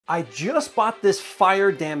I just bought this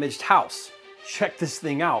fire damaged house. Check this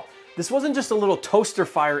thing out. This wasn't just a little toaster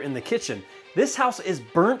fire in the kitchen. This house is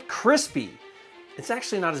burnt crispy. It's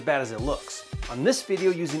actually not as bad as it looks. On this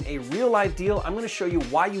video, using a real life deal, I'm gonna show you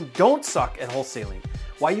why you don't suck at wholesaling,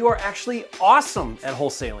 why you are actually awesome at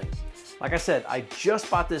wholesaling. Like I said, I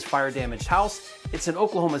just bought this fire damaged house. It's in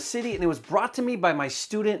Oklahoma City and it was brought to me by my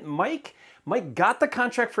student, Mike. Mike got the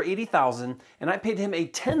contract for $80,000 and I paid him a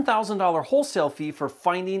 $10,000 wholesale fee for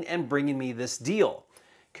finding and bringing me this deal.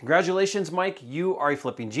 Congratulations, Mike, you are a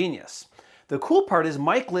flipping genius. The cool part is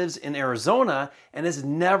Mike lives in Arizona and has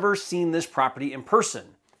never seen this property in person.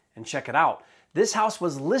 And check it out. This house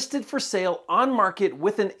was listed for sale on market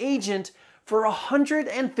with an agent for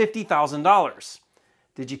 $150,000.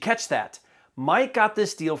 Did you catch that? Mike got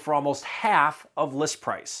this deal for almost half of list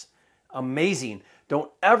price. Amazing.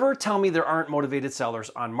 Don't ever tell me there aren't motivated sellers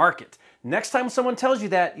on market. Next time someone tells you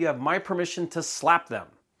that, you have my permission to slap them.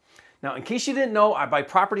 Now, in case you didn't know, I buy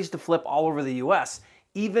properties to flip all over the US,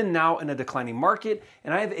 even now in a declining market,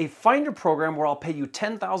 and I have a finder program where I'll pay you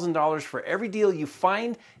 $10,000 for every deal you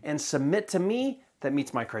find and submit to me that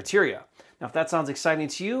meets my criteria. Now, if that sounds exciting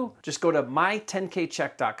to you, just go to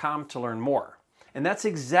my10kcheck.com to learn more. And that's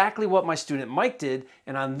exactly what my student Mike did,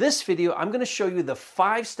 and on this video, I'm gonna show you the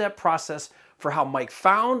 5-step process for how Mike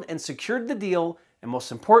found and secured the deal, and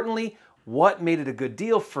most importantly, what made it a good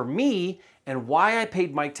deal for me and why I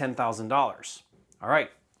paid Mike $10,000. All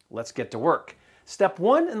right, let's get to work. Step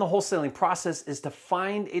 1 in the wholesaling process is to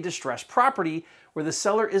find a distressed property where the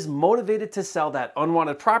seller is motivated to sell that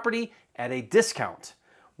unwanted property at a discount.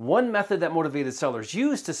 One method that motivated sellers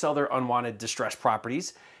use to sell their unwanted distressed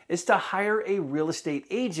properties is to hire a real estate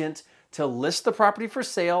agent to list the property for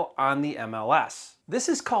sale on the MLS. This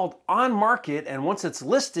is called on market, and once it's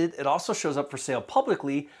listed, it also shows up for sale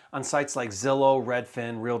publicly on sites like Zillow,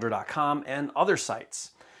 Redfin, Realtor.com, and other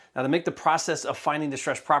sites. Now, to make the process of finding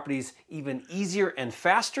distressed properties even easier and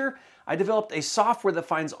faster, I developed a software that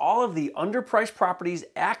finds all of the underpriced properties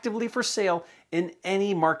actively for sale in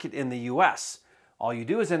any market in the US. All you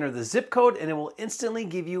do is enter the zip code and it will instantly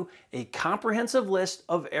give you a comprehensive list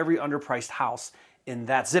of every underpriced house in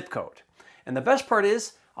that zip code. And the best part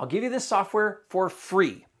is, I'll give you this software for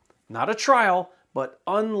free. Not a trial, but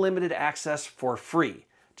unlimited access for free.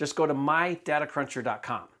 Just go to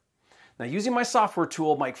mydatacruncher.com. Now, using my software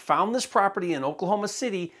tool, Mike found this property in Oklahoma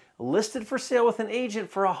City listed for sale with an agent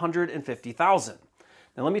for $150,000.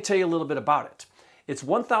 Now, let me tell you a little bit about it. It's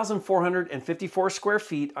 1,454 square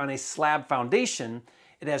feet on a slab foundation.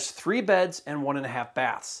 It has 3 beds and 1.5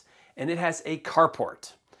 baths, and it has a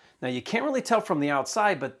carport. Now, you can't really tell from the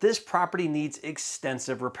outside, but this property needs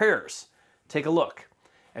extensive repairs. Take a look.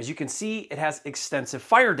 As you can see, it has extensive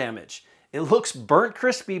fire damage. It looks burnt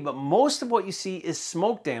crispy, but most of what you see is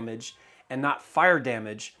smoke damage and not fire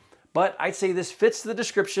damage. But I'd say this fits the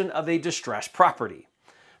description of a distressed property.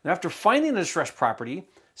 Now, after finding a distressed property,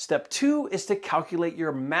 step 2 is to calculate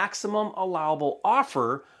your maximum allowable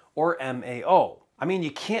offer, or MAO. I mean,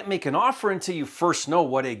 you can't make an offer until you first know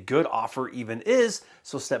what a good offer even is,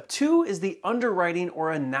 so step 2 is the underwriting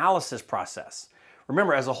or analysis process.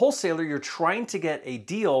 Remember, as a wholesaler, you're trying to get a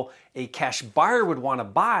deal a cash buyer would want to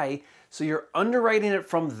buy, so you're underwriting it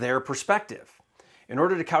from their perspective. In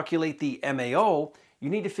order to calculate the MAO,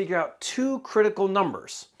 you need to figure out 2 critical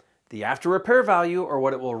numbers: the after repair value, or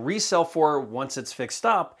what it will resell for once it's fixed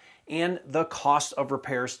up, and the cost of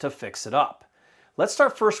repairs to fix it up. Let's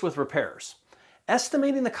start first with repairs.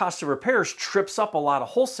 Estimating the cost of repairs trips up a lot of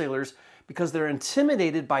wholesalers because they're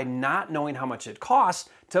intimidated by not knowing how much it costs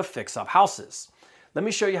to fix up houses. Let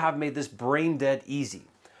me show you how I've made this brain dead easy.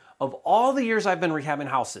 Of all the years I've been rehabbing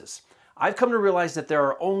houses, I've come to realize that there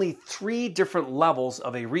are only 3 different levels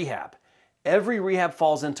of a rehab. Every rehab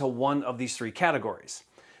falls into one of these 3 categories.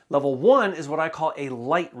 Level 1 is what I call a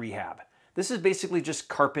light rehab. This is basically just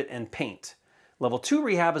carpet and paint. Level 2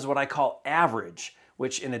 rehab is what I call average,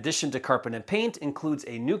 which in addition to carpet and paint includes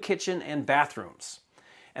a new kitchen and bathrooms.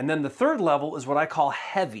 And then the 3rd level is what I call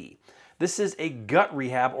heavy. This is a gut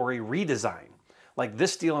rehab or a redesign. Like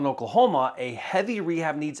this deal in Oklahoma, a heavy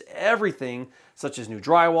rehab needs everything such as new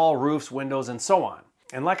drywall, roofs, windows, and so on.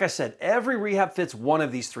 And like I said, every rehab fits one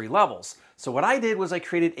of these 3 levels. So what I did was I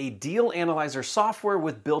created a deal analyzer software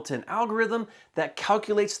with built-in algorithm that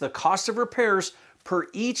calculates the cost of repairs per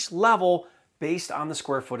each level based on the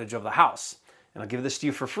square footage of the house. And I'll give this to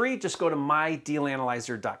you for free. Just go to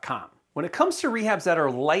mydealanalyzer.com. When it comes to rehabs that are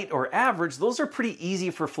light or average, those are pretty easy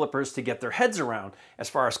for flippers to get their heads around as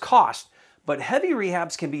far as cost, but heavy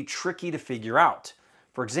rehabs can be tricky to figure out.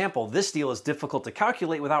 For example, this deal is difficult to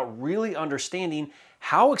calculate without really understanding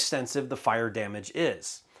how extensive the fire damage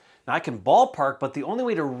is. Now I can ballpark, but the only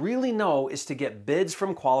way to really know is to get bids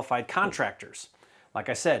from qualified contractors. Like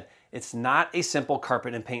I said, it's not a simple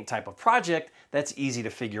carpet and paint type of project that's easy to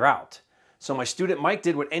figure out. So my student Mike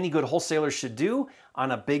did what any good wholesaler should do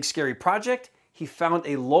on a big scary project. He found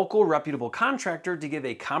a local reputable contractor to give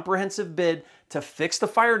a comprehensive bid to fix the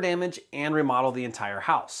fire damage and remodel the entire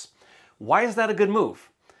house. Why is that a good move?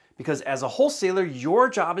 Because as a wholesaler, your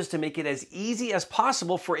job is to make it as easy as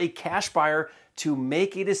possible for a cash buyer to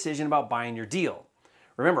make a decision about buying your deal.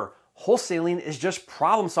 Remember, wholesaling is just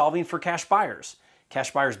problem solving for cash buyers.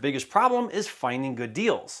 Cash buyers' biggest problem is finding good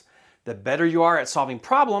deals. The better you are at solving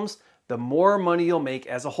problems, the more money you'll make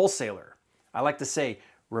as a wholesaler. I like to say,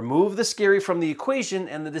 remove the scary from the equation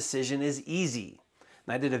and the decision is easy.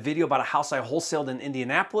 And I did a video about a house I wholesaled in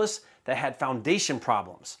Indianapolis that had foundation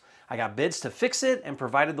problems. I got bids to fix it and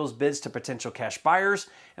provided those bids to potential cash buyers,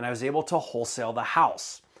 and I was able to wholesale the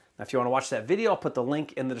house. Now, if you want to watch that video, I'll put the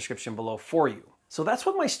link in the description below for you. So that's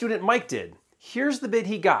what my student Mike did. Here's the bid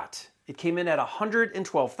he got. It came in at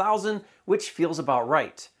 $112,000, which feels about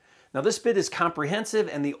right. Now this bid is comprehensive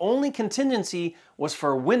and the only contingency was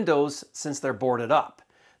for windows since they're boarded up.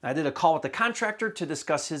 Now, I did a call with the contractor to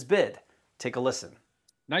discuss his bid. Take a listen.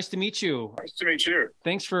 Nice to meet you. Nice to meet you.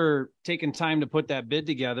 Thanks for taking time to put that bid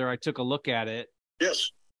together. I took a look at it. Yes.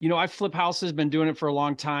 You know, I've flipped houses, been doing it for a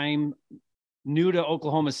long time. New to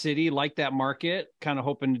Oklahoma City, like that market, kind of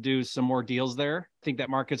hoping to do some more deals there. I think that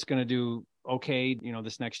market's going to do okay, you know,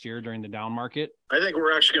 this next year during the down market. I think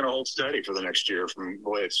we're actually going to hold steady for the next year from the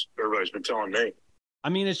way everybody's been telling me. I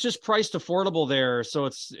mean, it's just priced affordable there. So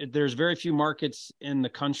there's very few markets in the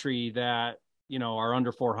country that, you know, are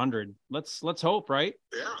under 400. Let's hope, right?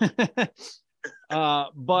 Yeah.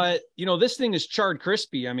 But you know, this thing is charred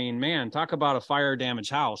crispy. I mean, man, talk about a fire damaged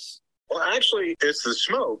house. Well, actually, it's the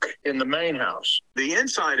smoke in the main house. The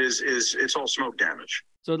inside is it's all smoke damage.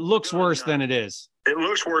 So it looks worse than it is. It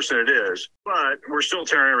looks worse than it is, but we're still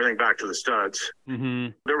tearing everything back to the studs. Mm-hmm.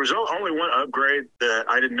 There was only one upgrade that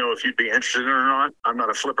I didn't know if you'd be interested in or not. I'm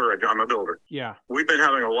not a flipper. I'm a builder. Yeah. We've been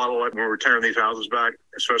having a lot of luck when we're tearing these houses back,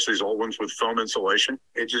 especially these old ones with foam insulation.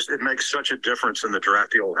 It makes such a difference in the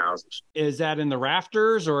drafty old houses. Is that in the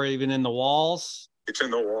rafters or even in the walls? It's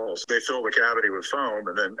in the walls. They fill the cavity with foam,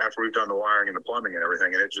 and then after we've done the wiring and the plumbing and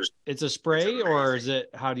everything, and it's a spray, or is it,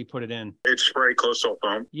 how do you put it in? It's spray close-cell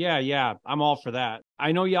foam. Yeah. I'm all for that.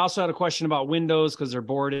 I know you also had a question about windows because they're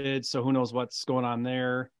boarded, so who knows what's going on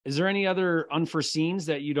there. Is there any other unforeseens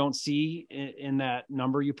that you don't see in that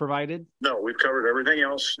number you provided? No, we've covered everything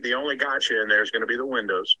else. The only gotcha in there is going to be the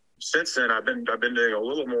windows. Since then, I've been doing a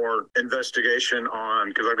little more investigation on,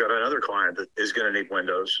 because I've got another client that is going to need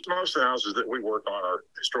windows. Most of the houses that we work on are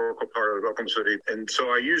historical part of Oklahoma City. And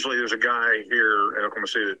so there's a guy here in Oklahoma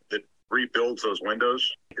City that rebuilds those windows.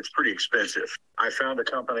 It's pretty expensive. I found a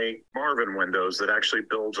company, Marvin Windows, that actually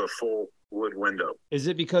builds a full wood window. Is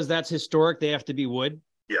it because that's historic? They have to be wood?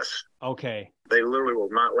 Yes. Okay. They literally will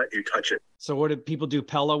not let you touch it. So what do people do?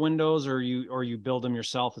 Pella windows, or you build them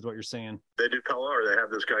yourself is what you're saying? They do Pella, or they have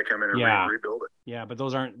this guy come in and rebuild it. Yeah, but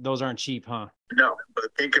those aren't cheap, huh? No, but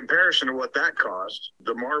in comparison to what that costs,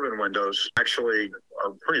 the Marvin windows actually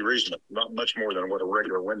are pretty reasonable, not much more than what a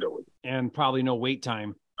regular window would be. And probably no wait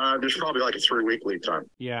time. There's probably like a 3-week lead time.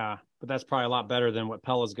 Yeah, but that's probably a lot better than what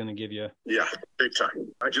Pella's going to give you. Yeah, big time.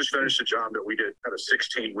 I just finished a job that we did at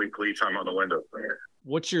a 16-week lead time on the window.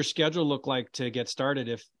 What's your schedule look like to get started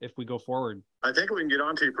if we go forward? I think we can get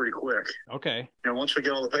onto you pretty quick. Okay. And once we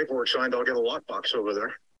get all the paperwork signed, I'll get a lockbox over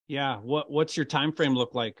there. Yeah. What's your time frame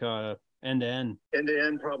look like end to end? End to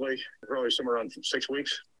end, probably somewhere around 6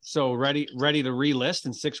 weeks. So ready to relist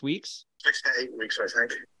in 6 weeks? 6 to 8 weeks, I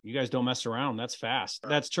think. You guys don't mess around. That's fast.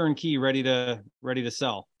 That's turnkey, ready to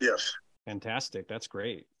sell. Yes. Fantastic. That's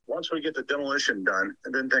great. Once we get the demolition done,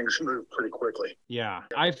 and then things move pretty quickly. Yeah.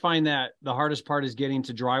 I find that the hardest part is getting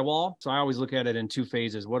to drywall. So I always look at it in 2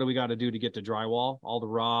 phases. What do we got to do to get to drywall? All the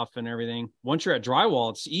rough and everything. Once you're at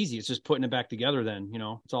drywall, it's easy. It's just putting it back together then, you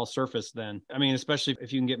know, it's all surface then. I mean, especially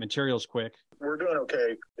if you can get materials quick. We're doing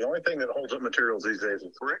okay. The only thing that holds up materials these days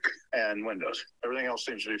is brick and windows. Everything else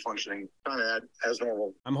seems to be functioning kind of as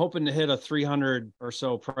normal. I'm hoping to hit a 300 or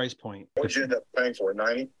so price point. What'd you end up paying for,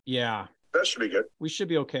 90? Yeah. That should be good. We should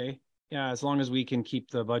be okay. Yeah, as long as we can keep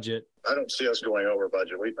the budget. I don't see us going over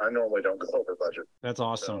budget. I normally don't go over budget. That's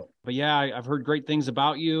awesome. So. But yeah, I've heard great things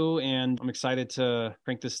about you, and I'm excited to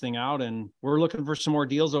crank this thing out. And we're looking for some more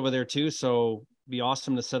deals over there too. So it'd be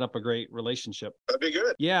awesome to set up a great relationship. That'd be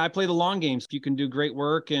good. Yeah, I play the long games. If you can do great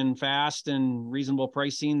work and fast and reasonable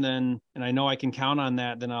pricing, then, and I know I can count on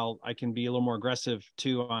that, then I can be a little more aggressive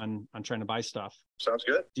too on trying to buy stuff. Sounds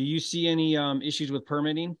good. Do you see any issues with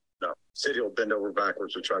permitting? No. city will bend over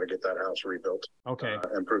backwards to try to get that house rebuilt. Okay.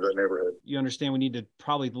 Improve that neighborhood. You understand we need to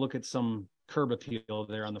probably look at some curb appeal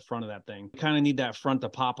there on the front of that thing. You kind of need that front to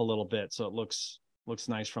pop a little bit so it looks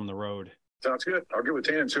nice from the road. Sounds good. I'll get with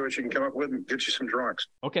Tina and see what you can come up with and get you some drawings.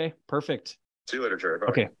 Okay, perfect. See you later, Jerry. Bye.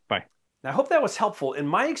 Okay, bye. Now, I hope that was helpful. In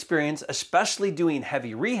my experience, especially doing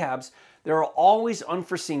heavy rehabs, there are always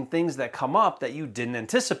unforeseen things that come up that you didn't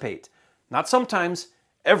anticipate. Not sometimes,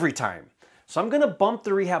 every time. So I'm gonna bump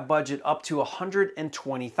the rehab budget up to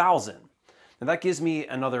 $120,000. Now that gives me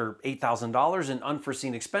another $8,000 in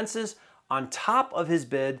unforeseen expenses on top of his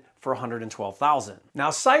bid for $112,000. Now,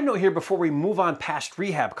 side note here before we move on past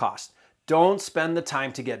rehab costs. Don't spend the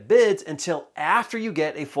time to get bids until after you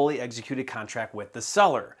get a fully executed contract with the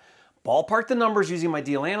seller. Ballpark the numbers using my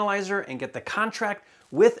deal analyzer and get the contract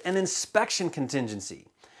with an inspection contingency.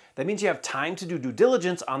 That means you have time to do due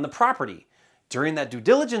diligence on the property. During that due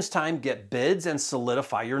diligence time, get bids and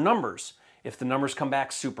solidify your numbers. If the numbers come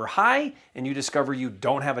back super high and you discover you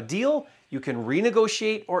don't have a deal, you can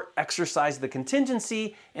renegotiate or exercise the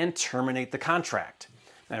contingency and terminate the contract.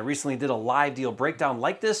 Now, I recently did a live deal breakdown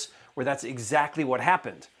like this where that's exactly what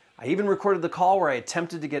happened. I even recorded the call where I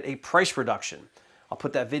attempted to get a price reduction. I'll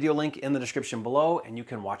put that video link in the description below and you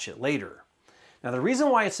can watch it later. Now, the reason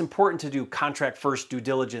why it's important to do contract first, due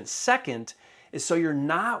diligence second is so you're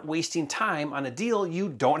not wasting time on a deal you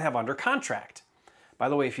don't have under contract. By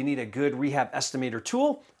the way, if you need a good rehab estimator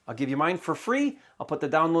tool, I'll give you mine for free. I'll put the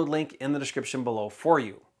download link in the description below for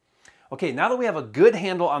you. Okay, now that we have a good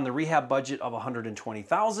handle on the rehab budget of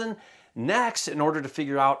 $120,000, next, in order to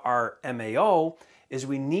figure out our MAO, is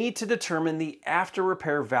we need to determine the after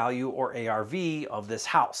repair value or ARV of this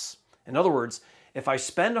house. In other words, if I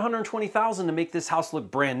spend $120,000 to make this house look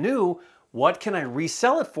brand new, what can I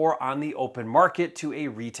resell it for on the open market to a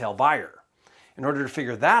retail buyer? In order to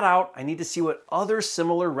figure that out, I need to see what other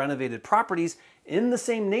similar renovated properties in the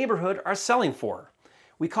same neighborhood are selling for.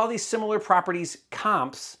 We call these similar properties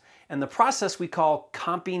comps, and the process we call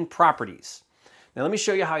comping properties. Now let me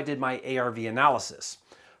show you how I did my ARV analysis.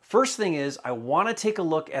 First thing is I want to take a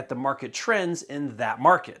look at the market trends in that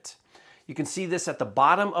market. You can see this at the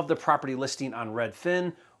bottom of the property listing on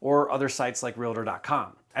Redfin or other sites like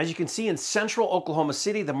Realtor.com. As you can see in central Oklahoma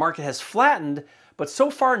City, the market has flattened, but so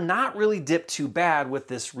far not really dipped too bad with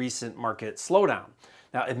this recent market slowdown.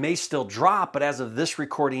 Now it may still drop, but as of this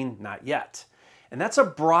recording, not yet. And that's a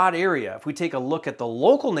broad area. If we take a look at the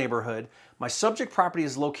local neighborhood, my subject property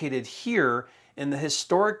is located here in the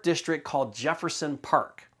historic district called Jefferson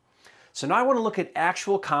Park. So now I want to look at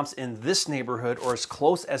actual comps in this neighborhood or as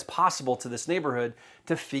close as possible to this neighborhood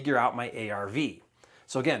to figure out my ARV.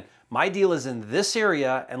 So again, my deal is in this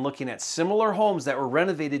area and looking at similar homes that were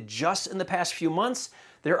renovated just in the past few months,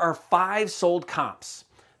 there are 5 sold comps.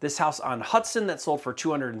 This house on Hudson that sold for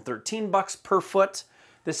 $213 per foot.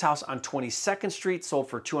 This house on 22nd Street sold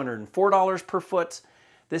for $204 per foot.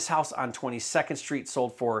 This house on 22nd Street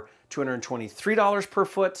sold for $223 per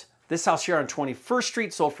foot. This house here on 21st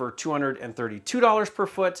Street sold for $232 per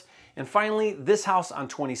foot. And finally, this house on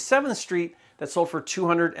 27th Street that sold for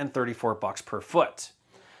 $234 per foot.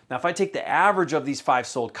 Now, if I take the average of these 5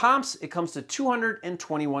 sold comps, it comes to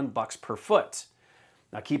 $221 per foot.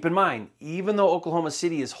 Now, keep in mind, even though Oklahoma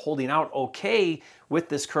City is holding out okay with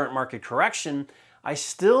this current market correction, I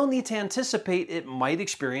still need to anticipate it might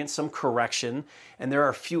experience some correction, and there are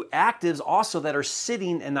a few actives also that are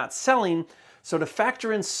sitting and not selling. So to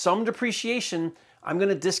factor in some depreciation, I'm going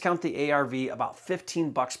to discount the ARV about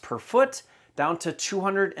 $15 per foot down to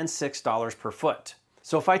 $206 per foot.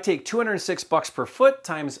 So if I take $206 per foot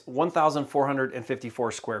times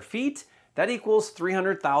 1,454 square feet, that equals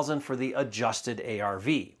 $300,000 for the adjusted ARV.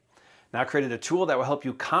 Now I created a tool that will help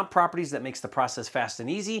you comp properties that makes the process fast and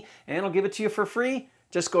easy, and I'll give it to you for free.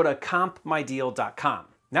 Just go to compmydeal.com.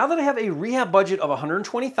 Now that I have a rehab budget of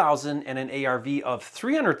 $120,000 and an ARV of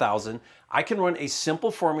 $300,000, I can run a simple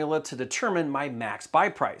formula to determine my max buy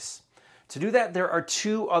price. To do that, there are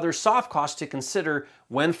 2 other soft costs to consider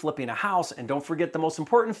when flipping a house, and don't forget the most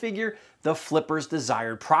important figure, the flipper's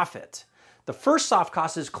desired profit. The first soft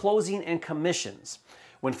cost is closing and commissions.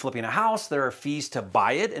 When flipping a house, there are fees to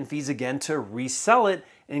buy it and fees again to resell it,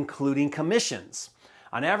 including commissions.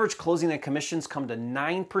 On average, closing and commissions come to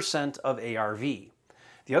 9% of ARV.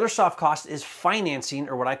 The other soft cost is financing,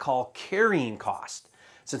 or what I call carrying cost.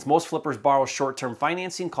 Since most flippers borrow short-term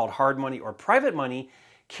financing called hard money or private money,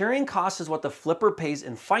 carrying cost is what the flipper pays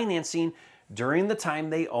in financing during the time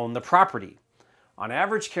they own the property. On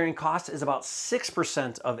average, carrying cost is about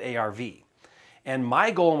 6% of ARV. And my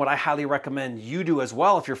goal, and what I highly recommend you do as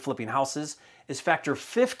well if you're flipping houses, is factor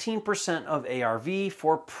 15% of ARV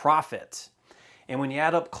for profit. And when you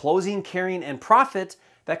add up closing, carrying, and profit,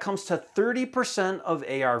 that comes to 30% of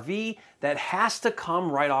ARV that has to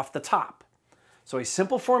come right off the top. So a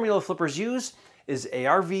simple formula flippers use is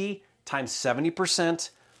ARV times 70%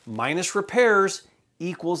 minus repairs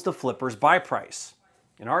equals the flipper's buy price.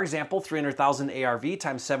 In our example, 300,000 ARV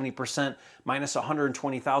times 70% minus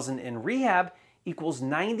 120,000 in rehab equals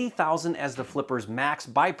 90,000 as the flipper's max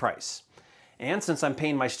buy price. And since I'm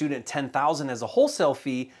paying my student 10,000 as a wholesale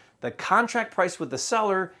fee, the contract price with the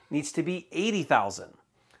seller needs to be 80,000.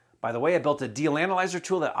 By the way, I built a deal analyzer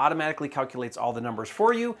tool that automatically calculates all the numbers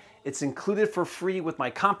for you. It's included for free with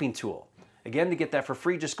my comping tool. Again, to get that for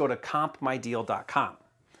free, just go to compmydeal.com.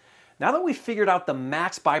 Now that we've figured out the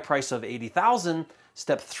max buy price of 80,000,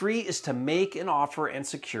 step 3 is to make an offer and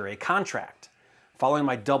secure a contract. Following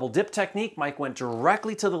my double dip technique, Mike went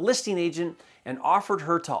directly to the listing agent and offered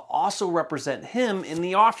her to also represent him in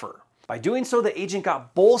the offer. By doing so, the agent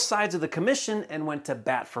got both sides of the commission and went to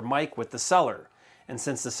bat for Mike with the seller. And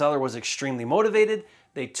since the seller was extremely motivated,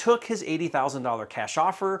 they took his $80,000 cash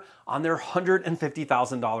offer on their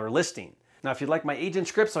 $150,000 listing. Now, if you'd like my agent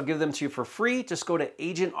scripts, I'll give them to you for free. Just go to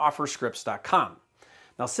agentofferscripts.com.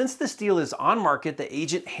 Now, since this deal is on market, the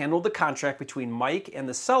agent handled the contract between Mike and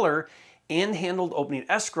the seller and handled opening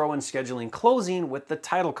escrow and scheduling closing with the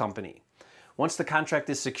title company. Once the contract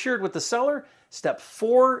is secured with the seller, step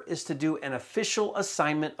 4 is to do an official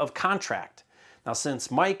assignment of contract. Now,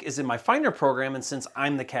 since Mike is in my Finder program and since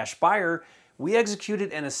I'm the cash buyer, we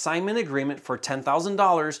executed an assignment agreement for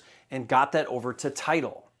 $10,000 and got that over to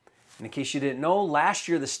title. And in case you didn't know, last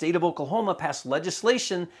year the state of Oklahoma passed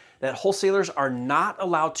legislation that wholesalers are not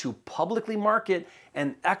allowed to publicly market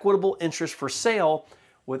an equitable interest for sale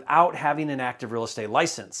without having an active real estate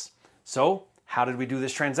license. So, how did we do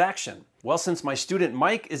this transaction? Well, since my student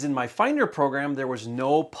Mike is in my Finder program, there was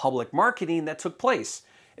no public marketing that took place.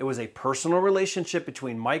 It was a personal relationship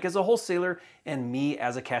between Mike as a wholesaler and me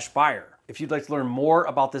as a cash buyer. If you'd like to learn more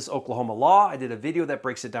about this Oklahoma law, I did a video that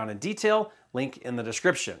breaks it down in detail, link in the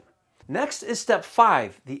description. Next is step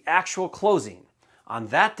 5, the actual closing. On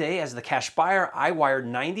that day, as the cash buyer, I wired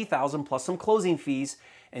 $90,000 plus some closing fees,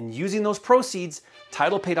 and using those proceeds,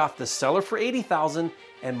 title paid off the seller for $80,000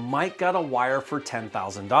 and Mike got a wire for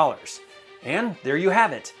 $10,000. And there you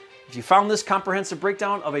have it. If you found this comprehensive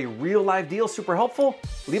breakdown of a real live deal super helpful,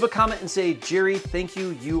 leave a comment and say, Jerry, thank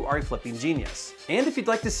you, you are a flipping genius. And if you'd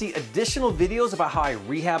like to see additional videos about how I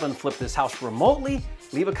rehab and flip this house remotely,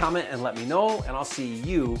 leave a comment and let me know, and I'll see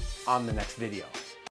you on the next video.